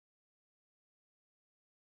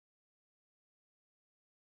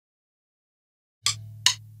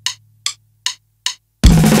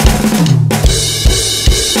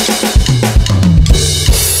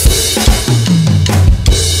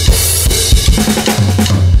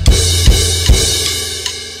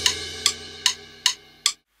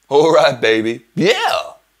Alright, baby.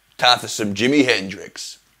 Yeah! Time for some Jimi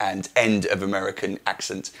Hendrix and end of American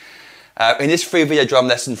accent. In this free video drum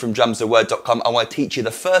lesson from drumstheword.com, I want to teach you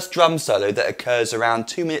the first drum solo that occurs around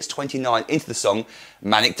 2 minutes 29 into the song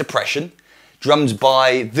Manic Depression, drummed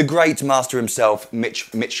by the great master himself,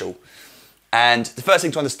 Mitch Mitchel. And the first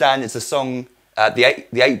thing to understand is the song, the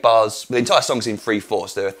eight bars, the entire song's in 3/4,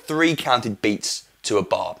 so there are 3 counted beats to a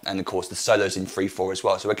bar, and of course the solo's in 3/4 as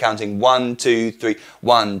well. So we're counting 1, 2, 3,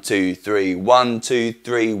 1, 2, 3, 1, 2,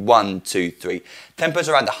 3, 1, 2, 3. Tempo's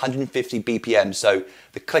around 150 BPM, so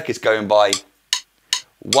the click is going by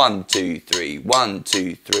 1, 2, 3, 1,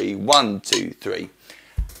 2, 3, 1, 2, 3.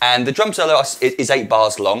 And the drum solo is 8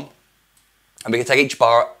 bars long, and we can take each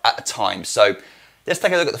bar at a time. So let's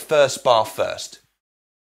take a look at the first bar first.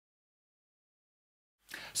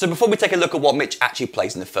 So before we take a look at what Mitch actually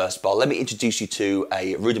plays in the first bar, let me introduce you to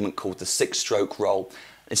a rudiment called the 6-stroke roll.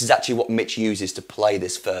 This is actually what Mitch uses to play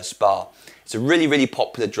this first bar. It's a really, really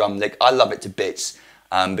popular drum lick. I love it to bits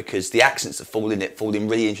because the accents that fall in it fall in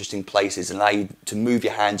really interesting places and allow you to move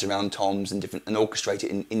your hands around toms and orchestrate it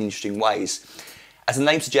in interesting ways. As the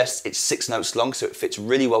name suggests, it's 6 notes long, so it fits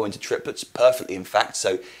really well into triplets, perfectly in fact,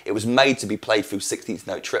 so it was made to be played through 16th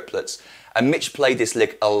note triplets. And Mitch played this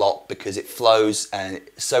lick a lot because it flows and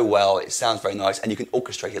so well, it sounds very nice, and you can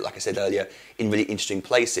orchestrate it, like I said earlier, in really interesting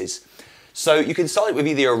places. So you can start it with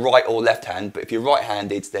either your right or left hand, but if you're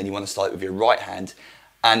right-handed, then you want to start it with your right hand.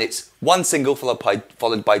 And it's 1 single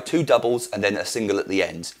followed by 2 doubles and then a single at the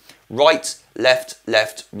end. Right, left,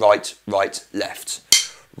 left, right, right, left.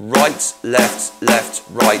 Right, left, left,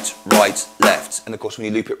 right, right, left. And of course when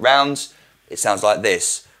you loop it round, it sounds like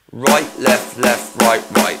this. Right, left, left, right,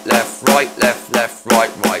 right, left, right, left, left, right,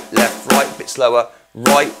 right, left, right, a bit slower.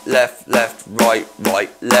 Right, left, left, right, right,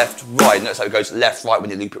 left, right. Notice how it goes left, right when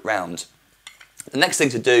you loop it round. The next thing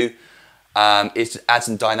to do is to add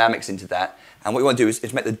some dynamics into that. And what you want to do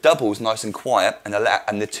is make the doubles nice and quiet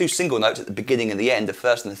and the 2 single notes at the beginning and the end, the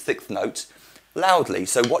first and the 6th note, loudly.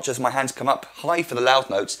 So watch as my hands come up high for the loud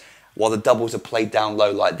notes while the doubles are played down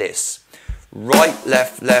low like this. Right,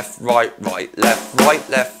 left, left, right, right, left, right,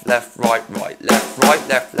 left, left, right, right, left, right,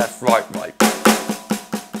 left, left, right, right.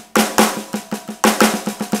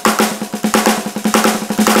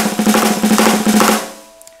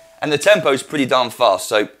 And the tempo is pretty darn fast,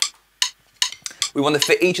 so we want to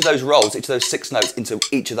fit each of those rolls, each of those 6 notes into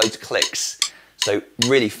each of those clicks. So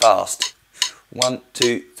really fast. 1,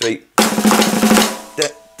 2, 3.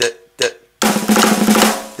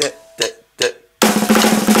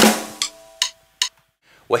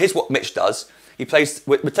 Well, here's what Mitch does. He plays,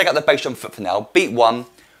 we'll take out the bass drum for now. Beat 1,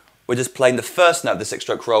 we're just playing the first note of the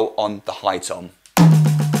 6-stroke roll on the high tom.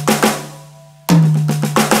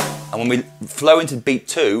 And when we flow into beat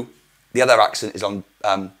 2, the other accent is on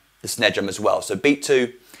the snare drum as well. So beat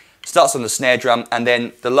 2 starts on the snare drum, and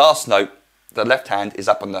then the last note, the left hand, is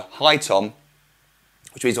up on the high tom,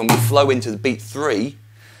 which means when we flow into the beat 3,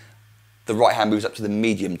 the right hand moves up to the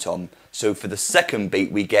medium tom. So for the second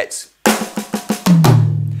beat, we get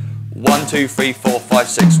 1, 2, 3, 4, 5,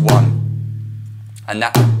 6, 1. And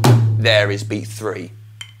that there is beat 3.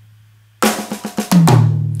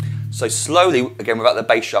 So slowly, again without the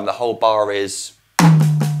bass drum, the whole bar is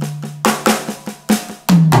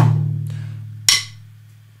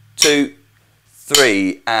 2,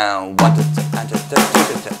 3, and 1, 2, 3.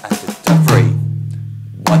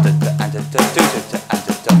 1, 2,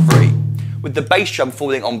 3. With the bass drum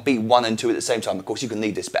falling on beat 1 and 2 at the same time. Of course, you can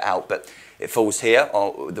leave this bit out, but it falls here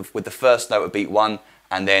with the first note of beat 1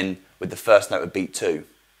 and then with the first note of beat 2.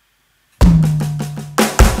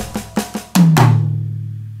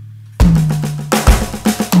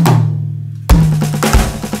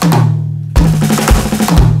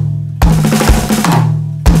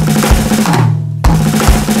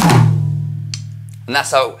 And that's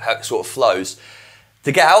how it sort of flows.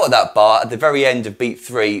 To get out of that bar, at the very end of beat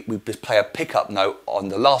 3, we just play a pickup note on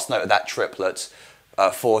the last note of that triplet,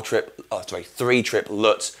 3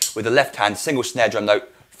 triplet, with the left hand single snare drum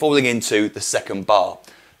note falling into the second bar.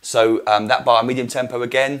 So that bar, medium tempo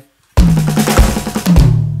again. You're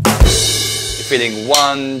feeling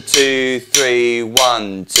 1, 2, 3,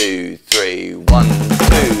 1, 2, 3, 1, 2,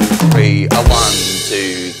 3, a 1,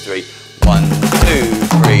 2, 3, 1, 2,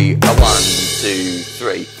 3, a 1, 2,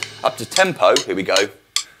 3. Up to tempo, here we go.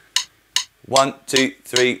 1, 2,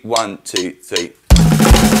 3, 1, 2, 3.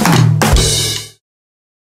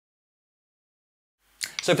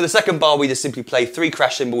 So for the second bar, we just simply play 3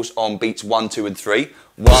 crash cymbals on beats 1, 2, and 3.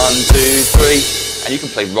 1, 2, 3. And you can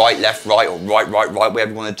play right, left, right, or right, right, right,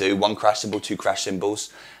 whatever you want to do. 1 crash cymbal, 2 crash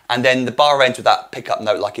cymbals. And then the bar ends with that pickup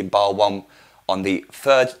note like in bar 1 on the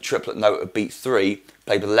 3rd triplet note of beat 3,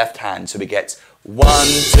 played with the left hand. So we get 1,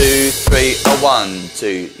 2, 3, a 1,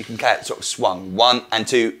 2. You can get it sort of swung. 1 and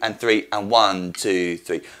 2 and 3 and 1, 2,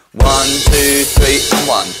 3. 1, 2, 3 and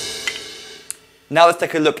 1. Now let's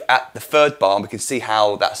take a look at the third bar and we can see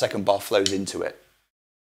how that second bar flows into it.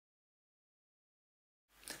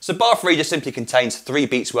 So bar 3 just simply contains 3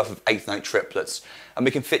 beats worth of 8th note triplets, and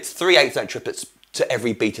we can fit 3 8th note triplets to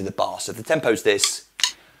every beat of the bar. So if the tempo is this,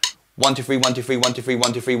 1, 2, 3, 1, 2, 3, 1, 2, 3,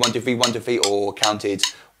 1, 2, 3, 1, 2, 3, 1, 2, 3, or counted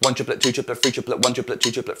 1 triplet, 2 triplet, 3 triplet, 1 triplet,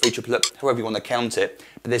 2 triplet, 3 triplet, however you want to count it.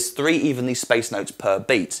 But there's 3 evenly spaced notes per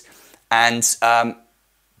beat. And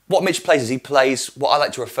what Mitch plays is he plays what I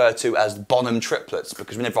like to refer to as Bonham Triplets,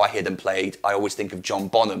 because whenever I hear them played, I always think of John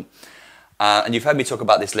Bonham. And you've heard me talk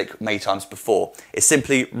about this lick many times before. It's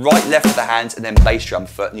simply right, left of the hands and then bass drum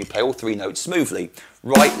foot, and you play all 3 notes smoothly.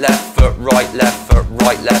 Right, left foot, right, left foot,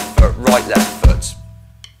 right, left foot, right, left foot.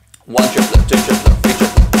 1 triplet, 2 triplet, 3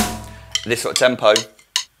 triplet. This sort of tempo.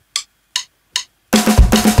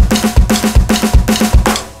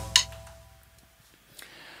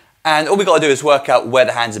 And all we've got to do is work out where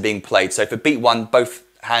the hands are being played. So for beat 1, both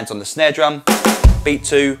hands on the snare drum. Beat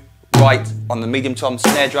 2, right on the medium tom,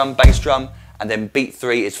 snare drum, bass drum. And then beat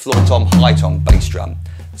 3 is floor tom, high tom, bass drum.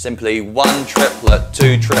 Simply 1 triplet,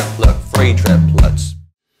 2 triplet, 3 triplets.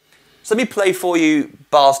 So let me play for you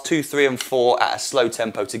bars 2, 3 and 4 at a slow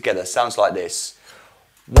tempo together. Sounds like this.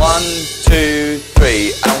 1, 2,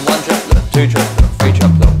 3 and 1 triplet, 2 triplet, 3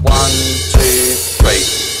 triplet, 1, 2,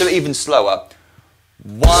 3. Do it even slower.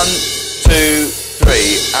 1, 2,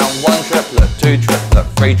 3 and 1 triplet, 2 triplet,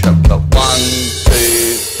 3 triplet, 1,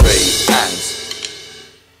 2, 3 and.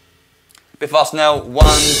 A bit fast now. 1, 2,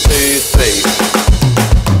 3.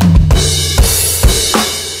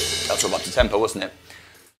 That's all up to tempo, wasn't it?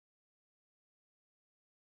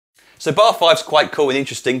 So bar 5 is quite cool and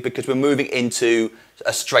interesting because we're moving into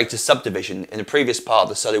a straighter subdivision. In the previous part of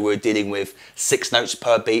the solo we were dealing with 6 notes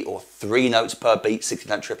per beat or 3 notes per beat, 16th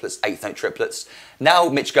note triplets, 8th note triplets. Now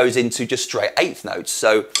Mitch goes into just straight 8th notes,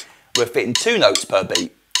 so we're fitting 2 notes per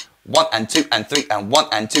beat. 1 and 2 and 3 and 1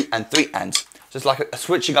 and 2 and 3 and. So it's like a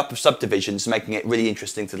switching up of subdivisions, making it really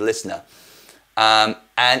interesting to the listener. And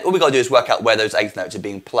all we've got to do is work out where those 8th notes are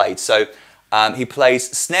being played. So he plays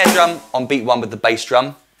snare drum on beat 1 with the bass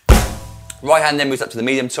drum. Right hand then moves up to the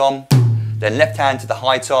medium tom, then left hand to the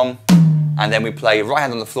high tom, and then we play right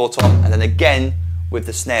hand on the floor tom, and then again with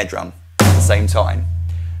the snare drum at the same time.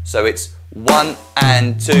 So it's 1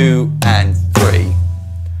 and 2 and 3,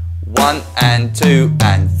 1 and 2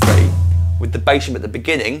 and 3. With the bass drum at the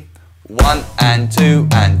beginning, 1 and 2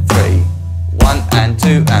 and 3, 1 and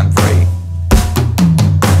 2 and 3.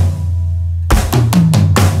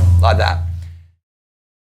 Like that.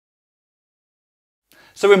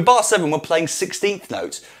 So in bar 7 we're playing 16th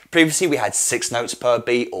notes. Previously we had 6 notes per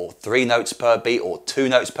beat or 3 notes per beat or 2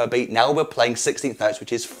 notes per beat. Now we're playing 16th notes,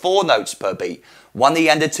 which is 4 notes per beat. 1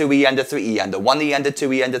 E-ender, 2 E-ender, 3 E-ender, 1 E-ender,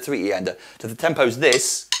 2 E-ender, 3 E-ender. So the tempo's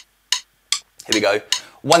this. Here we go.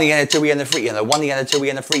 1 E-ender, 2 E-ender, 3 E-ender, 1 E-ender, 2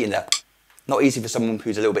 E-ender, 3 E-ender. Not easy for someone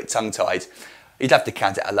who's a little bit tongue-tied. You'd have to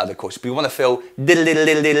count it out loud, of course, but you want to feel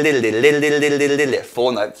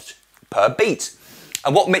 4 notes per beat.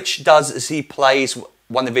 And what Mitch does is he plays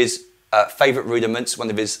one of his favourite rudiments, one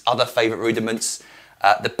of his other favourite rudiments,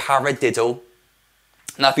 the Paradiddle.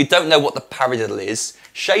 Now, if you don't know what the Paradiddle is,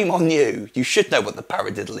 shame on you. You should know what the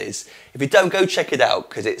Paradiddle is. If you don't, go check it out,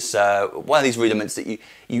 because it's one of these rudiments that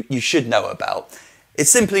you should know about. It's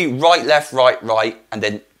simply right, left, right, and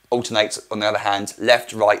then alternates on the other hand,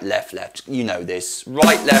 left, right, left, left. You know this.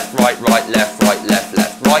 Right, left, right, left, right, left,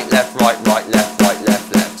 left. Right, left, right, left, right, left,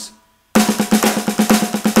 left.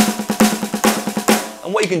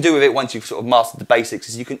 And what you can do with it once you've sort of mastered the basics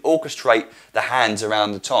is you can orchestrate the hands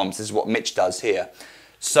around the toms. This is what Mitch does here.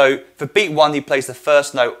 So for beat 1 he plays the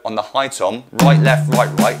first note on the high tom, right, left,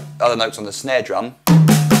 right, other notes on the snare drum.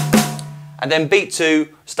 And then beat 2,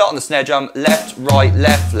 start on the snare drum, left,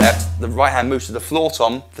 left. The right hand moves to the floor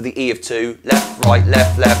tom for the E of 2, left,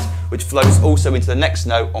 left, which flows also into the next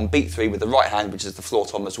note on beat 3 with the right hand, which is the floor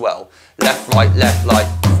tom as well. Left, left,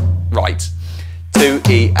 right. 2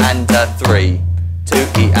 E and a 3. 2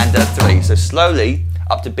 E and a 3. So slowly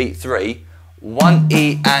up to beat 3. 1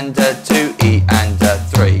 E and a 2 E and a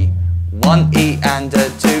 3. 1 E and a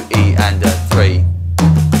 2 E and a 3.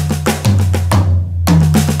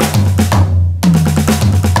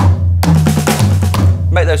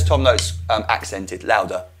 Make those tom notes accented,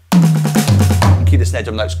 louder. And keep the snare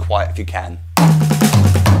drum notes quiet if you can.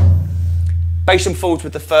 Bass drum forwards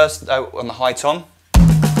with the first note on the high tom.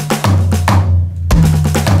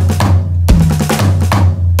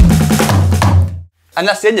 And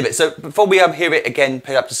that's the end of it. So before we hear it again,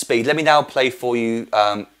 put it up to speed, let me now play for you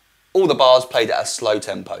all the bars played at a slow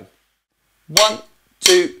tempo. 1,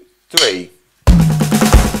 2, 3.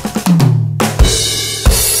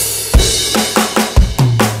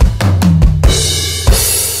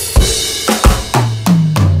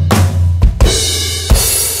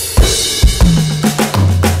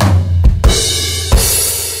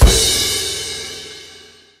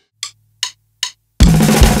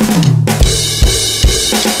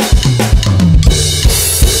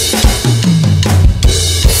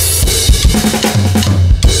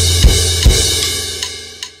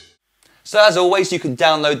 So as always, you can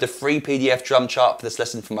download the free PDF drum chart for this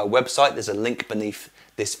lesson from my website. There's a link beneath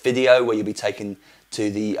this video where you'll be taken to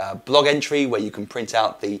the blog entry where you can print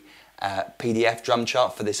out the PDF drum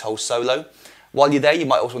chart for this whole solo. While you're there, you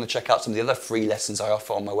might also want to check out some of the other free lessons I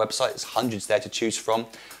offer on my website. There's hundreds there to choose from,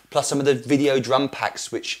 plus some of the video drum packs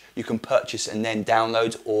which you can purchase and then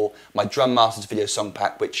download, or my Drum Masters video song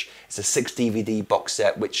pack, which is a 6 DVD box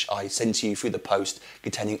set which I send to you through the post,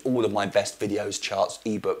 containing all of my best videos, charts,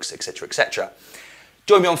 ebooks, etc, etc.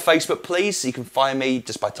 Join me on Facebook, please. You can find me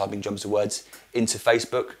just by typing Drums and Words into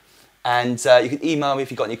Facebook, and you can email me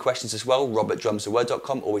if you've got any questions as well,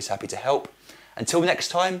 rob@drumsandword.com. Always happy to help. Until next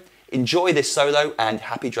time, enjoy this solo and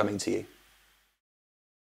happy drumming to you.